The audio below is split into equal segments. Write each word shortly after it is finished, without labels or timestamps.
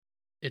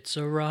It's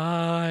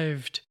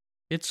arrived.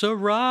 It's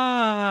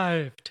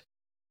arrived.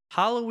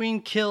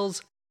 Halloween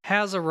Kills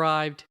has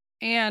arrived,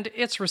 and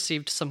it's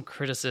received some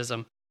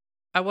criticism.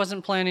 I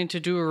wasn't planning to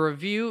do a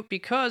review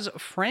because,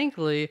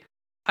 frankly,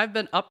 I've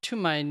been up to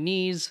my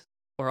knees,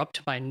 or up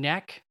to my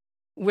neck,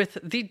 with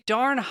the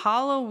darn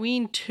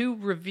Halloween 2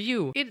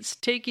 review. It's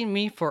taking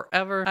me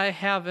forever. I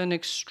have an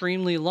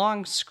extremely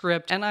long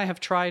script, and I have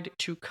tried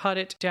to cut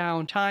it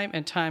down time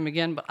and time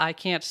again, but I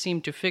can't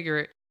seem to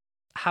figure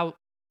how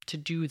to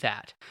do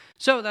that.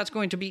 So that's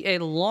going to be a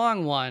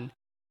long one.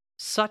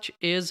 Such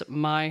is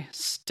my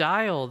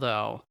style,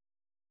 though.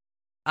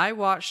 I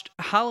watched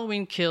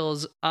Halloween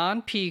Kills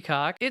on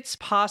Peacock. It's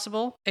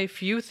possible a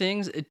few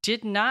things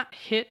did not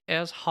hit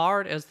as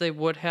hard as they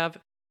would have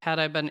had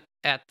I been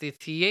at the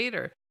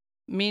theater.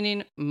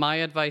 Meaning, my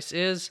advice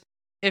is,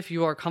 if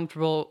you are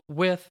comfortable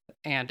with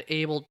and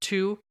able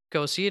to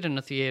go see it in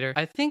a theater,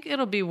 I think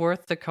it'll be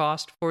worth the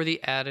cost for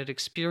the added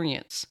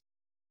experience.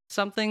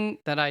 Something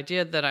that I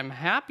did that I'm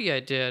happy I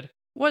did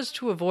was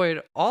to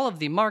avoid all of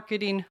the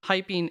marketing,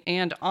 hyping,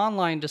 and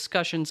online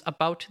discussions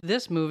about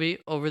this movie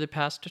over the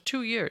past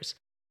 2 years.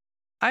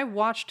 I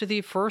watched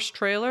the first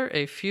trailer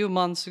a few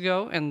months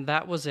ago, and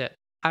that was it.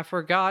 I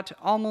forgot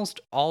almost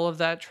all of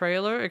that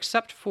trailer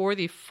except for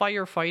the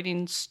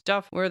firefighting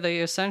stuff where they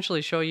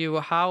essentially show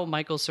you how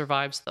Michael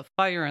survives the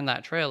fire in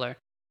that trailer.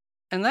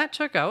 And that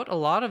took out a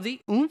lot of the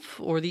oomph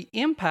or the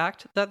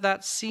impact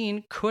that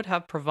scene could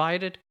have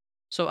provided,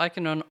 so I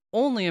can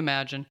only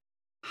imagine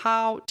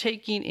how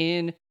taking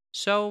in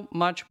so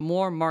much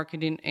more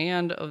marketing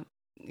and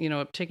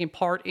taking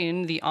part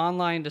in the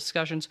online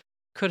discussions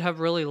could have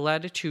really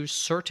led to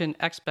certain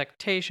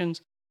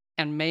expectations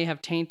and may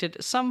have tainted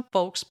some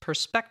folks'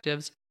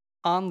 perspectives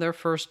on their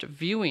first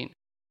viewing.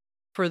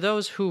 For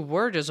those who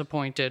were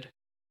disappointed,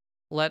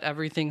 let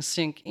everything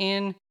sink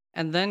in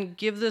and then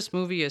give this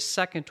movie a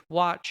second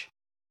watch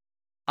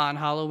on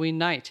Halloween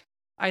night.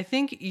 I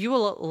think you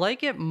will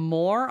like it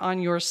more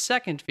on your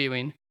second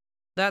viewing.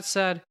 That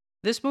said,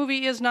 this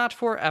movie is not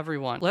for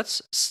everyone.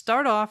 Let's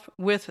start off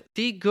with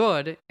the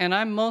good, and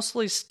I'm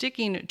mostly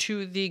sticking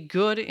to the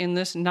good in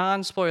this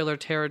non-spoiler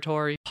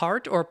territory.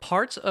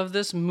 Parts of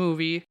this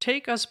movie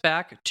take us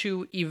back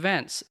to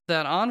events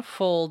that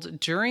unfold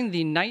during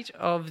the night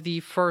of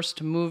the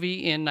first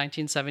movie in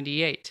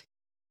 1978.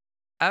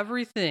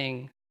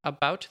 Everything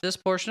about this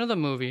portion of the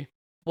movie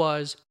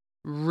was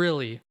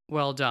really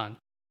well done.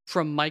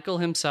 From Michael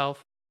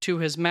himself, to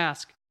his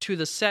mask, to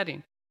the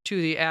setting,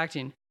 to the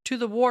acting, to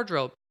the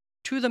wardrobe,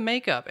 to the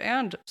makeup,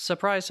 and,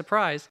 surprise,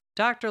 surprise,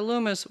 Dr.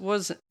 Loomis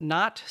was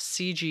not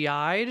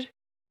CGI'd,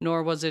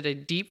 nor was it a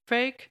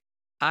deepfake.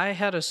 I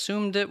had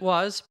assumed it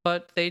was,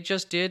 but they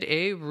just did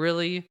a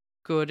really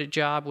good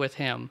job with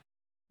him.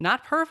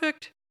 Not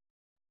perfect,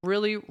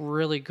 really,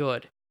 really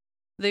good.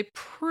 They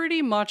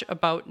pretty much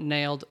about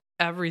nailed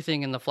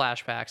everything in the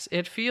flashbacks.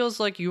 It feels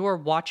like you are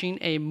watching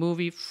a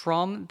movie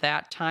from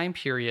that time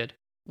period.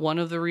 One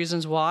of the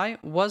reasons why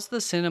was the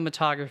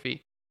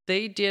cinematography.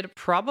 They did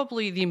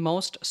probably the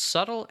most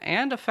subtle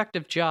and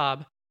effective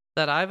job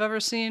that I've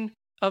ever seen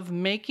of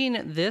making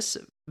this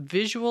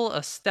visual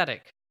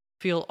aesthetic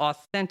feel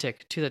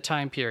authentic to the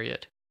time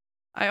period.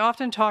 I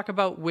often talk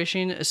about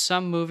wishing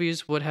some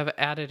movies would have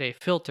added a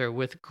filter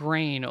with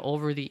grain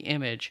over the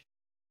image,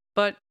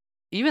 but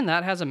even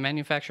that has a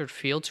manufactured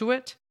feel to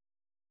it.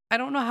 I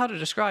don't know how to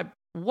describe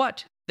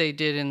what they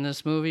did in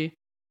this movie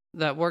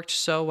that worked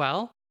so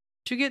well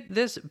to get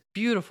this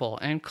beautiful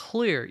and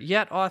clear,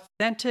 yet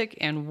authentic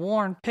and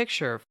worn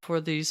picture for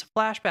these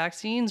flashback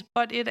scenes,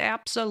 but it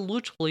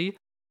absolutely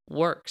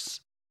works.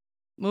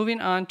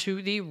 Moving on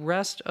to the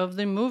rest of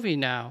the movie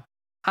now.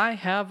 I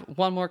have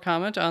one more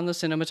comment on the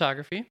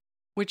cinematography,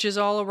 which is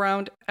all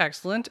around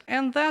excellent,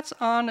 and that's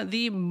on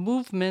the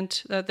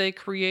movement that they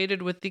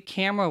created with the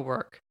camera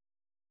work.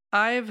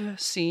 I've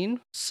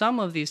seen some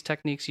of these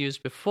techniques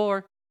used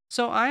before,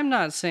 so I'm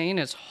not saying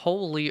it's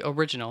wholly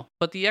original,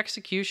 but the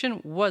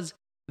execution was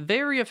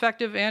very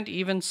effective and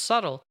even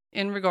subtle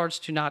in regards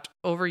to not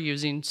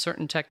overusing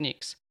certain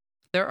techniques.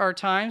 There are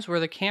times where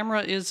the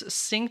camera is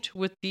synced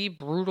with the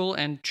brutal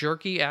and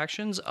jerky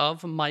actions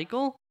of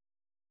Michael,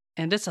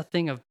 and it's a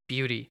thing of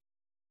beauty.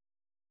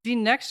 The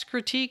next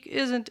critique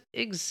isn't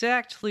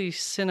exactly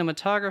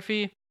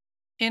cinematography.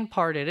 In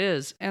part it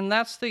is, and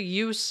that's the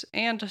use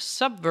and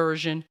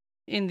subversion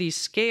in the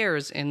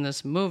scares in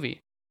this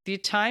movie. The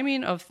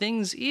timing of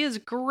things is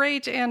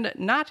great and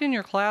not in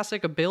your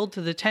classic build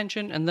to the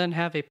tension and then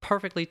have a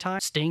perfectly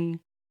timed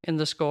sting in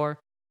the score.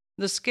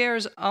 The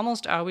scares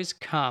almost always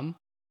come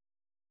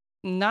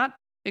not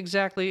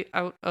exactly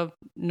out of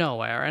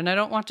nowhere, and I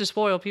don't want to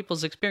spoil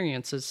people's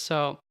experiences,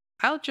 so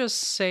I'll just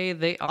say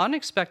they are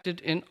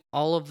unexpected in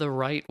all of the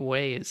right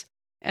ways.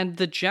 And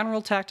the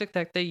general tactic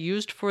that they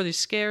used for the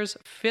scares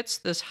fits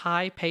this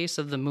high pace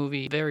of the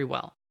movie very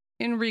well.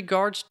 In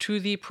regards to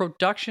the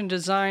production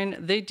design,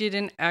 they did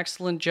an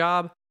excellent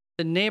job.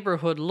 The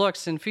neighborhood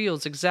looks and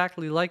feels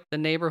exactly like the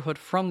neighborhood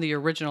from the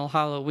original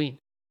Halloween.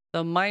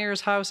 The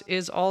Myers house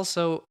is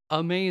also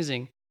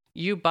amazing.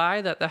 You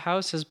buy that the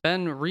house has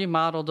been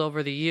remodeled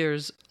over the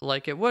years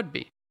like it would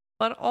be.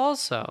 But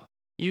also,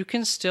 you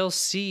can still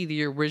see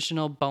the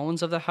original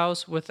bones of the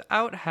house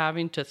without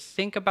having to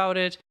think about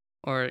it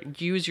or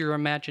use your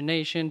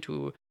imagination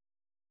to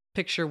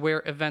picture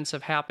where events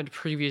have happened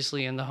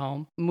previously in the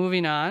home.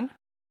 Moving on,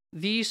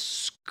 the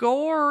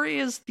score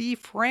is the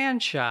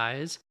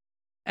franchise.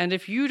 And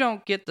if you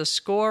don't get the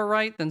score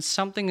right, then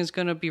something is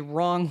going to be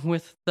wrong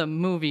with the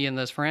movie in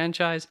this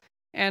franchise.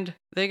 And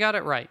they got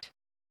it right.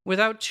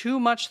 Without too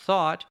much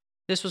thought,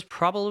 this was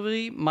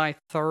probably my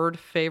third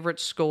favorite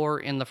score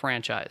in the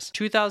franchise.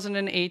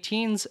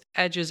 2018's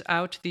edges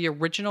out the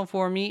original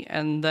for me,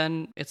 and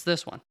then it's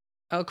this one.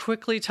 I'll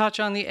quickly touch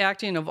on the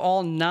acting of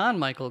all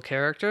non-Michael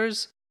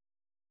characters.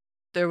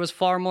 There was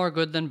far more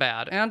good than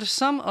bad, and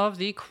some of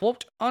the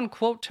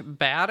quote-unquote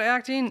bad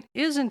acting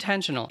is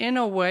intentional in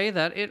a way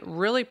that it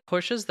really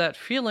pushes that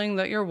feeling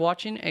that you're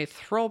watching a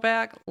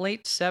throwback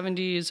late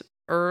 70s,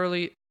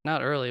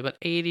 not early, but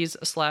 80s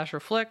slasher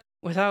flick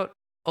without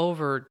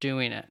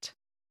overdoing it.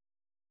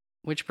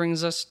 Which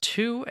brings us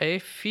to a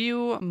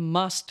few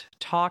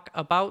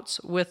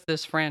must-talk-abouts with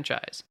this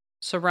franchise,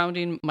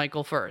 surrounding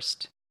Michael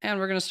first. And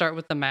we're going to start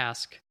with The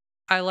Mask.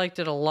 I liked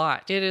it a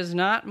lot. It is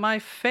not my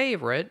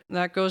favorite.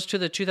 That goes to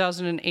the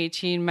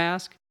 2018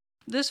 Mask.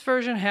 This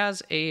version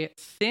has a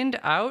thinned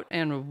out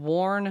and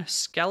worn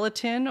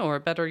skeleton, or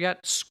better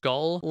yet,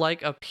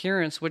 skull-like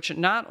appearance, which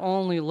not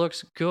only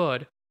looks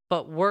good,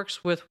 but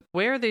works with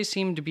where they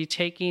seem to be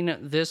taking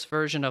this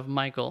version of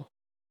Michael.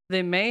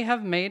 They may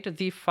have made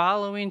the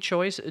following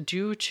choice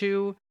due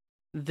to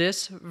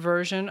this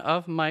version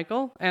of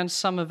Michael and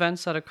some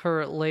events that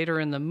occur later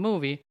in the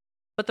movie,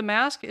 but the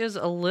mask is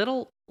a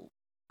little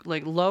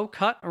low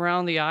cut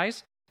around the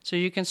eyes, so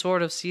you can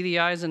sort of see the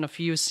eyes in a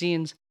few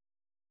scenes.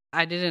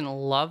 I didn't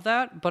love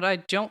that, but I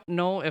don't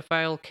know if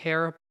I'll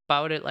care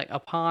about it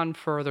upon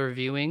further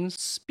viewings.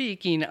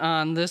 Speaking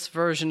on this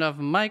version of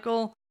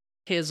Michael,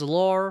 his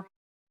lore,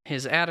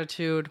 his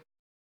attitude,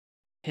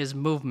 his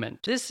movement.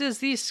 This is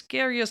the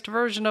scariest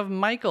version of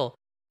Michael.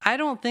 I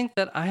don't think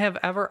that I have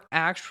ever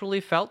actually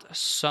felt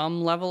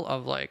some level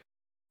of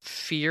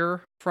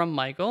fear from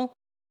Michael,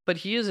 but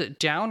he is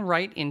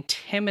downright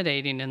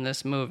intimidating in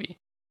this movie.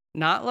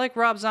 Not like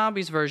Rob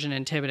Zombie's version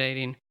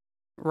intimidating,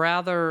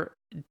 rather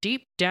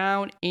deep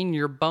down in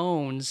your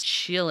bones,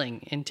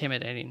 chilling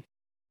intimidating.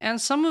 And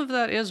some of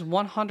that is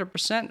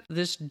 100%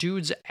 this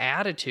dude's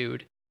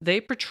attitude. They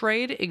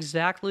portrayed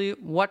exactly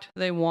what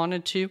they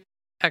wanted to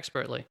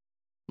expertly.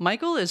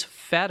 Michael is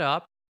fed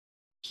up,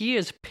 he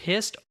is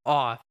pissed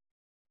off,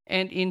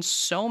 and in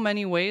so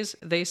many ways,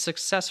 they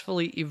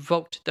successfully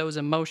evoked those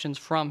emotions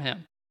from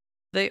him.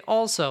 They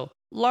also,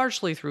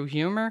 largely through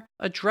humor,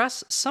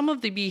 address some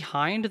of the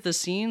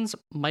behind-the-scenes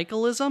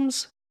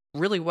Michaelisms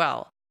really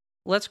well.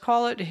 Let's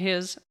call it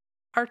his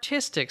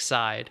artistic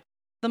side.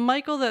 The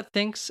Michael that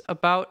thinks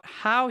about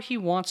how he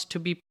wants to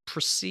be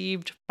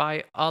perceived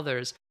by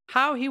others,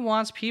 how he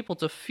wants people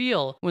to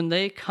feel when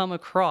they come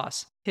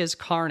across his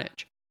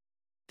carnage.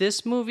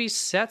 This movie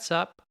sets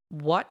up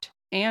what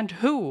and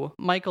who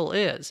Michael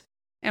is,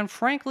 and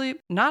frankly,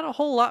 not a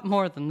whole lot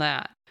more than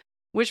that.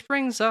 Which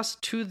brings us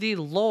to the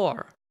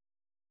lore.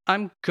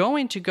 I'm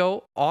going to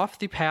go off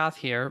the path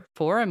here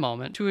for a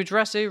moment to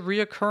address a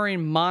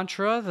reoccurring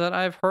mantra that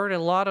I've heard a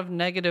lot of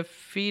negative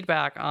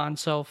feedback on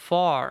so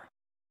far.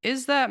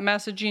 Is that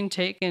messaging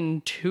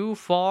taken too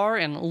far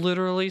and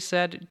literally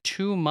said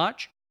too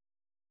much?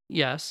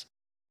 Yes,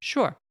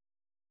 sure,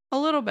 a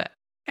little bit.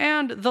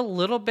 And the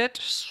little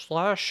bit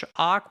 /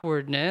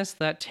 awkwardness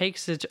that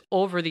takes it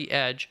over the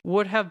edge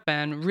would have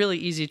been really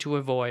easy to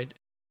avoid.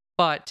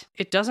 But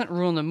it doesn't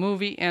ruin the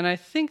movie, and I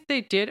think they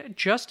did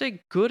just a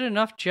good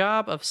enough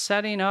job of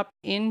setting up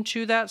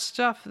into that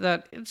stuff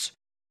that it's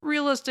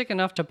realistic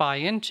enough to buy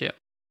into.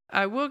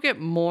 I will get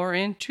more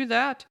into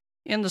that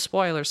in the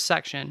spoilers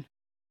section.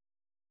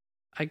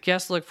 I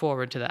guess look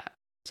forward to that.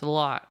 It's a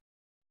lot.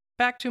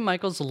 Back to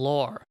Michael's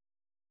lore.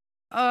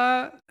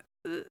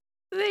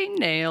 They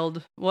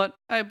nailed what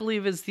I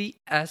believe is the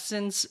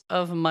essence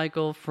of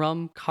Michael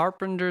from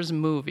Carpenter's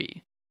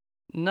movie.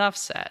 Enough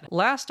said.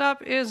 Last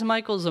up is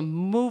Michael's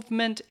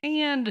movement,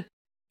 and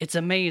it's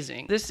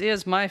amazing. This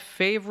is my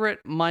favorite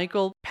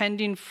Michael,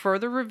 pending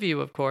further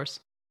review, of course.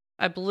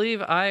 I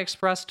believe I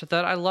expressed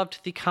that I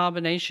loved the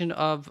combination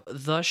of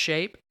The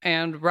Shape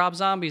and Rob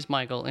Zombie's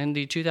Michael in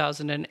the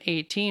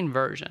 2018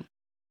 version.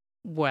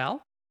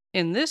 Well,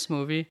 in this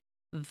movie,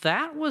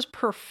 that was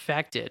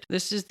perfected.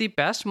 This is the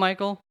best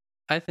Michael,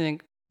 I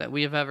think, that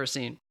we have ever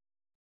seen.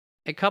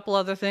 A couple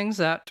other things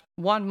that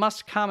one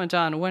must comment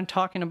on when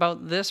talking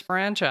about this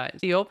franchise.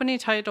 The opening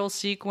title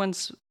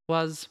sequence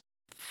was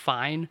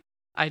fine.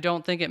 I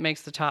don't think it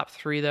makes the top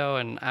 3 though,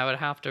 and I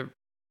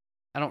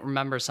don't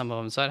remember some of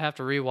them, so I'd have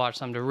to rewatch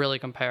them to really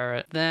compare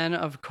it. Then,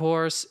 of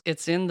course,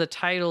 it's in the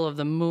title of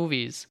the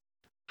movies.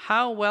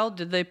 How well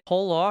did they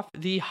pull off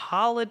the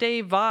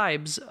holiday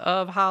vibes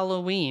of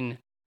Halloween?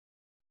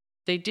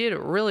 They did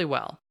really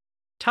well.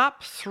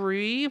 Top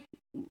 3,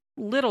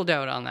 little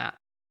doubt on that.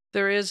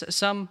 There is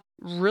some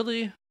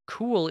really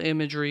cool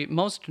imagery,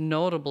 most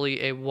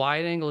notably a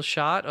wide-angle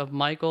shot of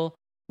Michael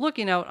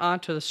looking out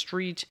onto the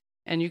street,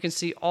 and you can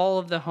see all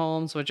of the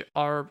homes which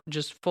are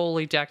just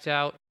fully decked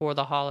out for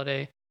the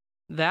holiday.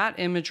 That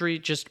imagery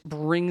just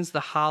brings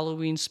the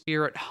Halloween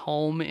spirit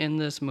home in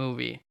this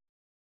movie.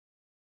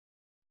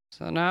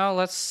 So now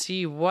let's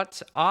see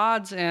what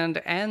odds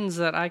and ends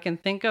that I can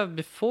think of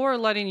before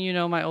letting you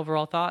know my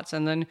overall thoughts,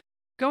 and then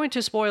going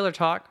to spoiler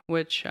talk,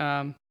 which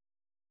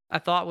I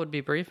thought would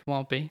be brief,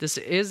 won't be. This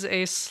is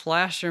a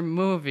slasher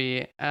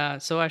movie,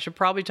 so I should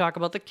probably talk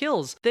about the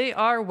kills. They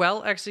are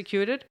well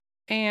executed,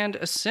 and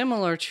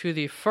similar to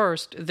the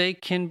first, they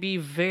can be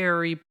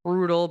very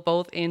brutal,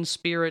 both in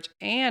spirit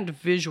and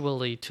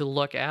visually to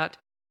look at.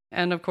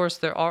 And of course,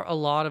 there are a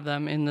lot of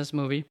them in this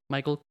movie.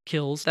 Michael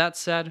kills. That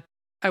said,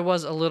 I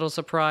was a little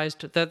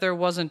surprised that there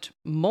wasn't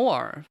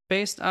more,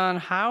 based on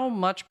how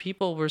much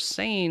people were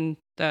saying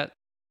that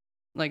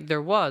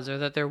there was, or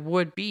that there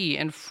would be.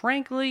 And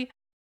frankly,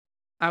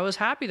 I was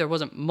happy there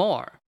wasn't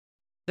more.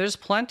 There's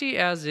plenty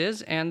as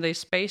is, and they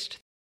spaced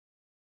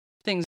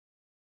things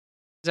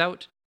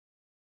out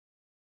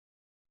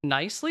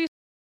nicely,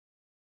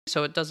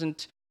 so it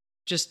doesn't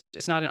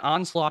it's not an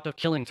onslaught of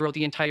killing throughout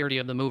the entirety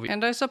of the movie.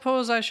 And I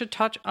suppose I should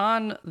touch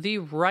on the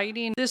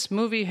writing. This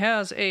movie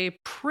has a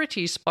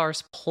pretty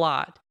sparse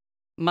plot.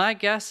 My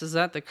guess is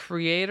that the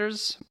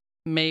creators,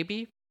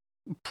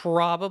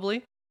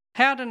 probably,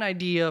 had an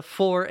idea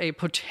for a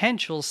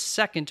potential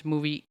second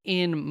movie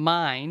in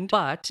mind,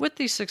 but with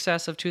the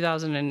success of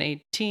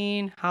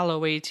 2018,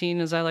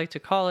 Hallow-18 as I like to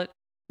call it,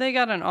 they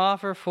got an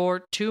offer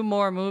for 2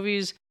 more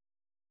movies,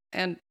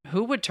 and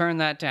who would turn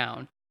that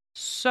down?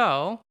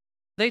 So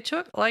they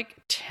took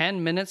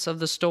 10 minutes of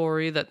the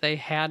story that they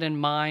had in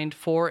mind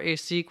for a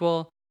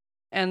sequel,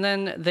 and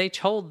then they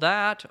told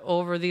that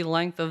over the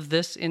length of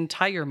this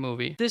entire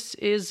movie. This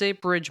is a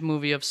bridge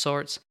movie of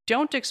sorts.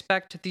 Don't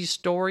expect the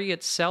story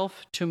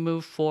itself to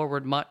move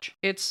forward much.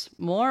 It's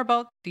more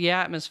about the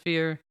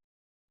atmosphere,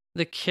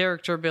 the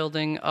character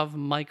building of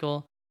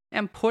Michael,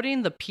 and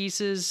putting the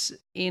pieces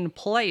in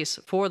place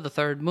for the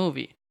third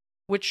movie,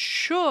 which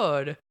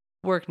should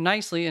work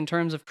nicely in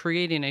terms of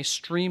creating a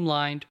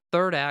streamlined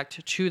third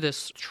act to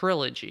this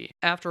trilogy.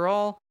 After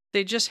all,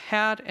 they just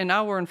had an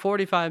hour and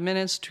 45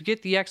 minutes to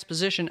get the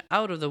exposition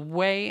out of the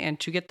way and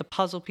to get the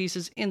puzzle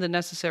pieces in the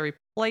necessary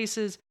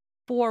places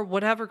for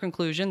whatever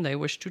conclusion they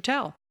wish to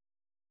tell.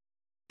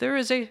 There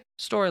is a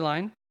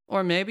storyline,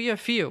 or maybe a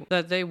few,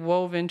 that they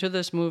wove into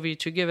this movie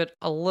to give it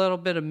a little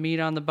bit of meat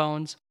on the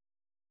bones.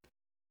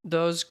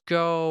 Those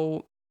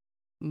go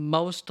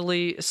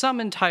mostly,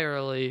 some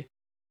entirely,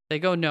 they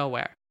go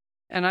nowhere.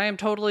 And I am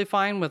totally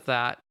fine with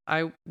that.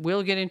 I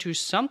will get into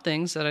some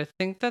things that I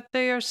think that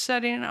they are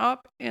setting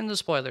up in the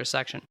spoiler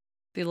section.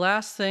 The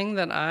last thing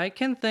that I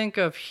can think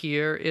of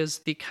here is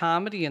the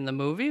comedy in the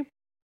movie.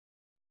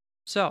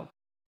 So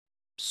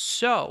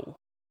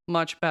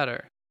much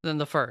better than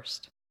the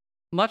first.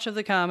 Much of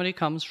the comedy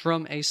comes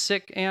from a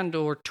sick and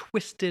or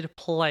twisted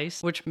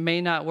place, which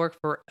may not work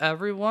for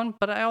everyone,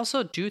 but I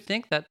also do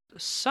think that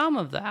some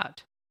of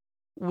that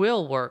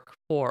will work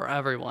for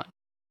everyone.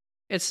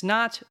 It's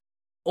not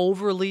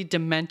overly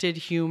demented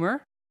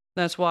humor.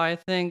 That's why I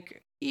think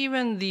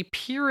even the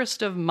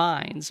purest of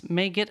minds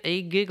may get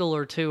a giggle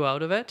or two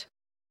out of it.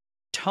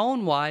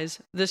 Tone-wise,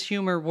 this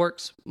humor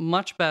works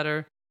much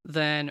better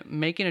than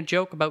making a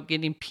joke about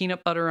getting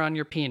peanut butter on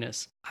your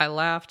penis. I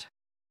laughed,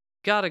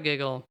 got a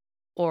giggle,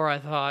 or I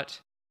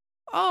thought,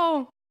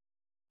 oh,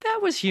 that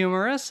was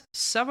humorous,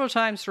 several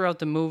times throughout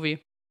the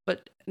movie,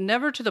 but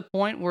never to the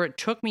point where it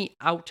took me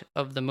out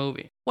of the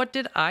movie. What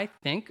did I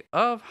think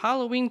of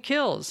Halloween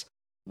Kills?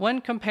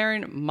 When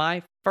comparing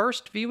my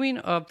first viewing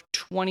of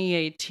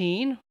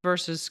 2018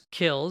 versus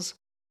Kills,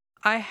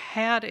 I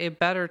had a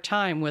better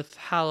time with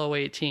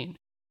Hallow-18.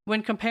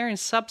 When comparing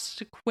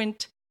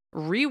subsequent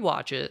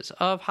rewatches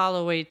of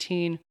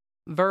Hallow-18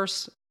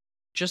 versus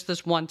just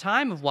this one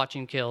time of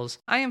watching Kills,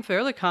 I am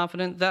fairly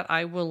confident that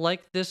I will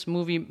like this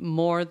movie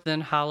more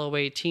than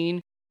Hallow-18.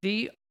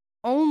 The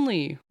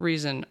only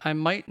reason I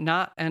might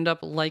not end up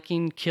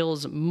liking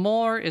Kills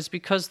more is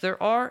because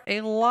there are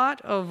a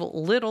lot of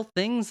little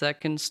things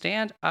that can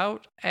stand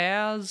out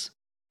as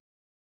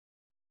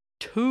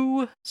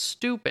too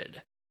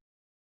stupid.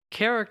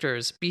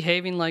 Characters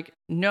behaving like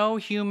no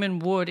human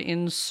would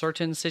in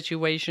certain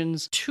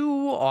situations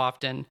too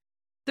often.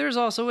 There's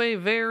also a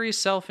very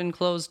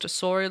self-enclosed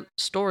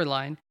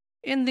storyline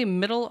in the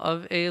middle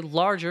of a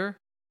larger,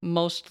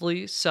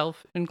 mostly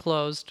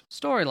self-enclosed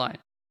storyline,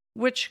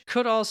 which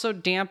could also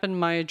dampen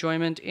my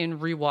enjoyment in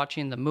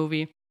rewatching the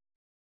movie.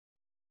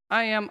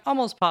 I am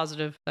almost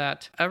positive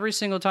that every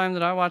single time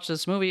that I watch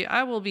this movie,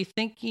 I will be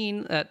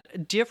thinking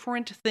that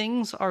different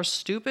things are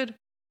stupid,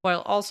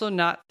 while also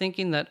not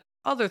thinking that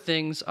other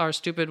things are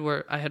stupid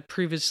where I had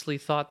previously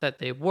thought that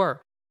they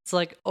were. It's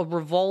like a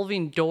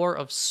revolving door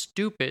of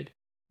stupid,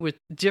 with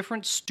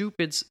different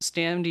stupids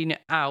standing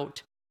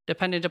out,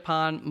 dependent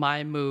upon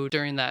my mood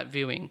during that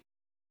viewing.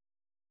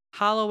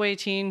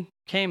 Hallow-18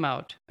 came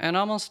out, and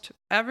almost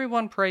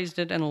everyone praised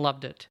it and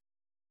loved it.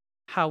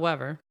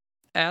 However,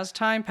 as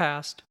time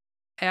passed,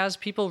 as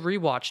people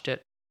rewatched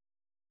it,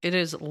 it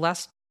is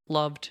less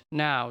loved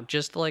now.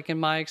 Just like in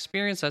my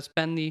experience, that's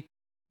been the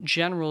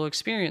general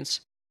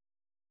experience.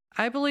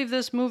 I believe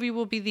this movie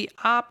will be the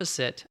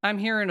opposite. I'm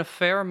hearing a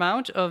fair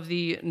amount of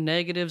the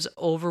negatives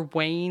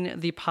overweighing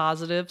the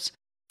positives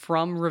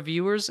from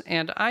reviewers,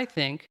 and I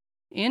think,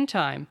 in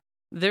time,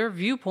 their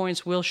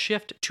viewpoints will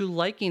shift to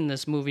liking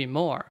this movie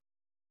more.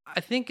 I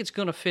think it's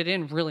going to fit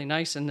in really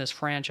nice in this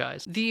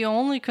franchise. The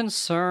only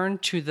concern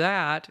to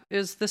that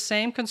is the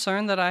same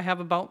concern that I have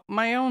about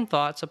my own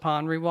thoughts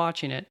upon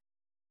rewatching it.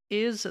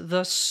 Is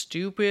the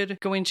stupid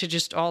going to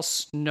just all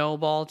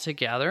snowball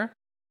together?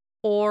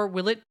 Or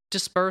will it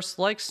disperse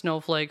like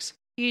snowflakes,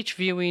 each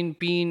viewing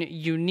being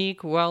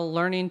unique while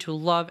learning to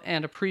love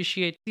and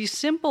appreciate the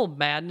simple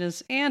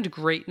madness and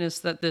greatness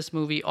that this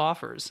movie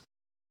offers?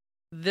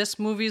 This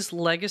movie's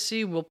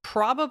legacy will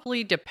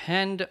probably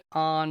depend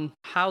on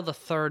how the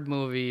third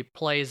movie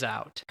plays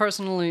out.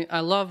 Personally, I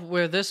love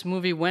where this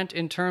movie went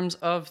in terms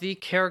of the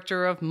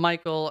character of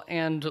Michael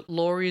and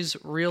Laurie's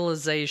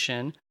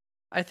realization.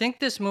 I think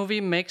this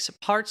movie makes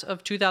parts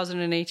of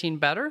 2018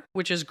 better,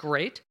 which is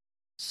great.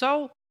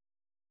 So,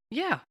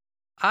 yeah,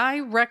 I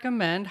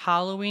recommend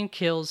Halloween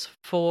Kills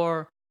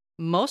for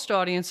most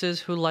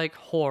audiences who like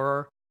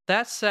horror.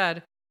 That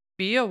said,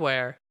 be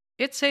aware,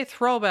 it's a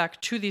throwback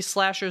to the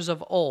slashers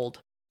of old.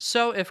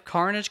 So if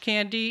Carnage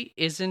Candy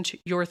isn't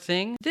your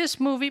thing, this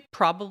movie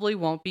probably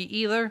won't be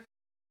either.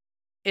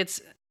 It's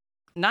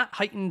not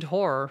heightened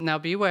horror. Now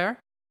beware.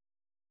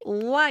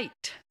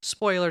 Light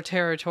spoiler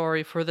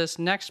territory for this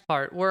next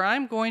part, where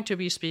I'm going to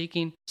be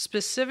speaking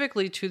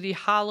specifically to the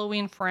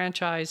Halloween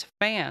franchise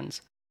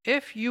fans.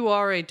 If you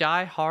are a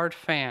die-hard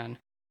fan,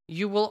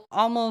 you will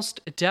almost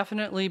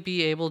definitely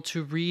be able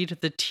to read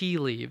the tea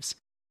leaves.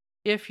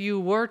 If you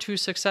were to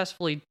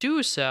successfully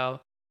do so,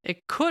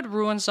 it could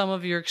ruin some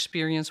of your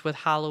experience with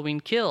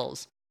Halloween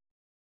Kills.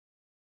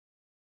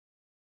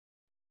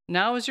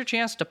 Now is your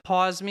chance to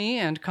pause me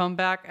and come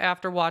back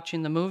after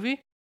watching the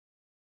movie.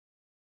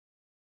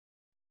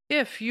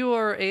 If you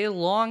are a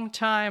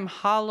longtime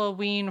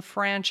Halloween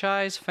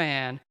franchise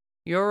fan,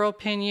 your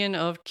opinion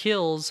of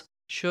Kills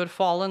should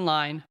fall in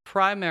line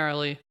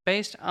primarily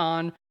based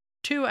on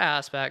two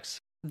aspects.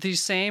 The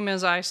same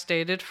as I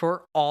stated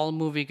for all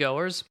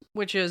moviegoers,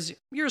 which is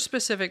your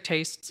specific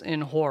tastes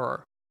in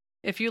horror.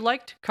 If you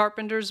liked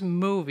Carpenter's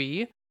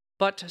movie,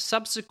 but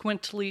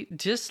subsequently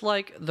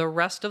dislike the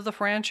rest of the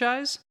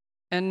franchise,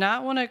 and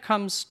not when it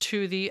comes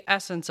to the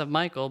essence of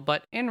Michael,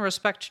 but in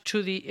respect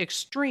to the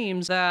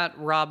extremes that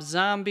Rob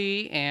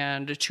Zombie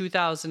and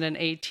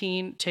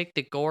 2018 take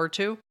the gore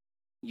to,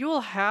 you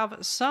will have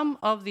some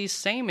of the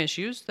same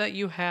issues that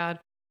you had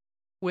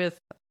with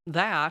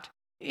that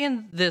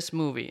in this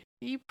movie.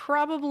 You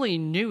probably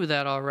knew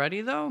that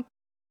already, though.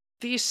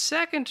 The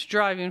second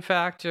driving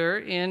factor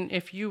in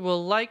if you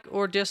will like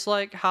or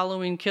dislike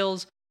Halloween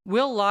Kills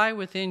will lie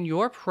within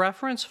your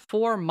preference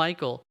for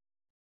Michael.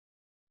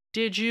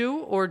 Did you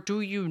or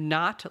do you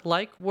not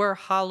like where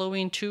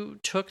Halloween 2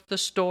 took the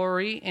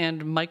story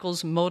and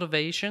Michael's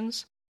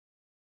motivations?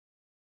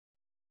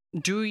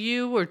 Do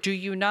you or do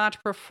you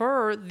not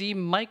prefer the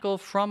Michael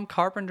from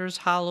Carpenter's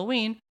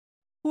Halloween,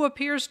 who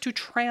appears to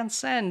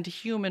transcend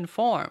human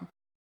form?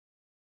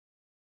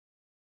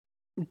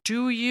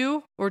 Do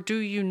you or do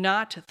you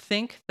not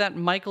think that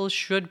Michael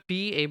should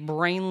be a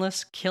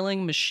brainless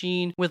killing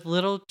machine with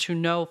little to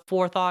no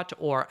forethought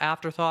or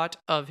afterthought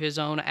of his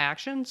own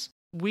actions?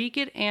 We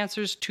get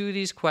answers to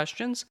these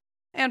questions,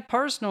 and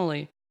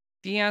personally,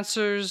 the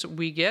answers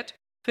we get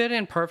fit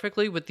in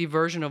perfectly with the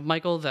version of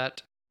Michael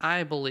that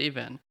I believe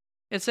in.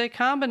 It's a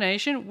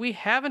combination we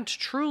haven't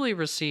truly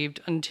received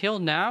until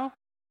now,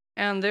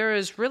 and there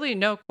is really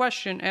no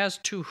question as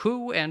to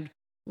who and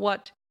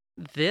what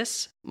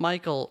this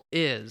Michael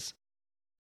is.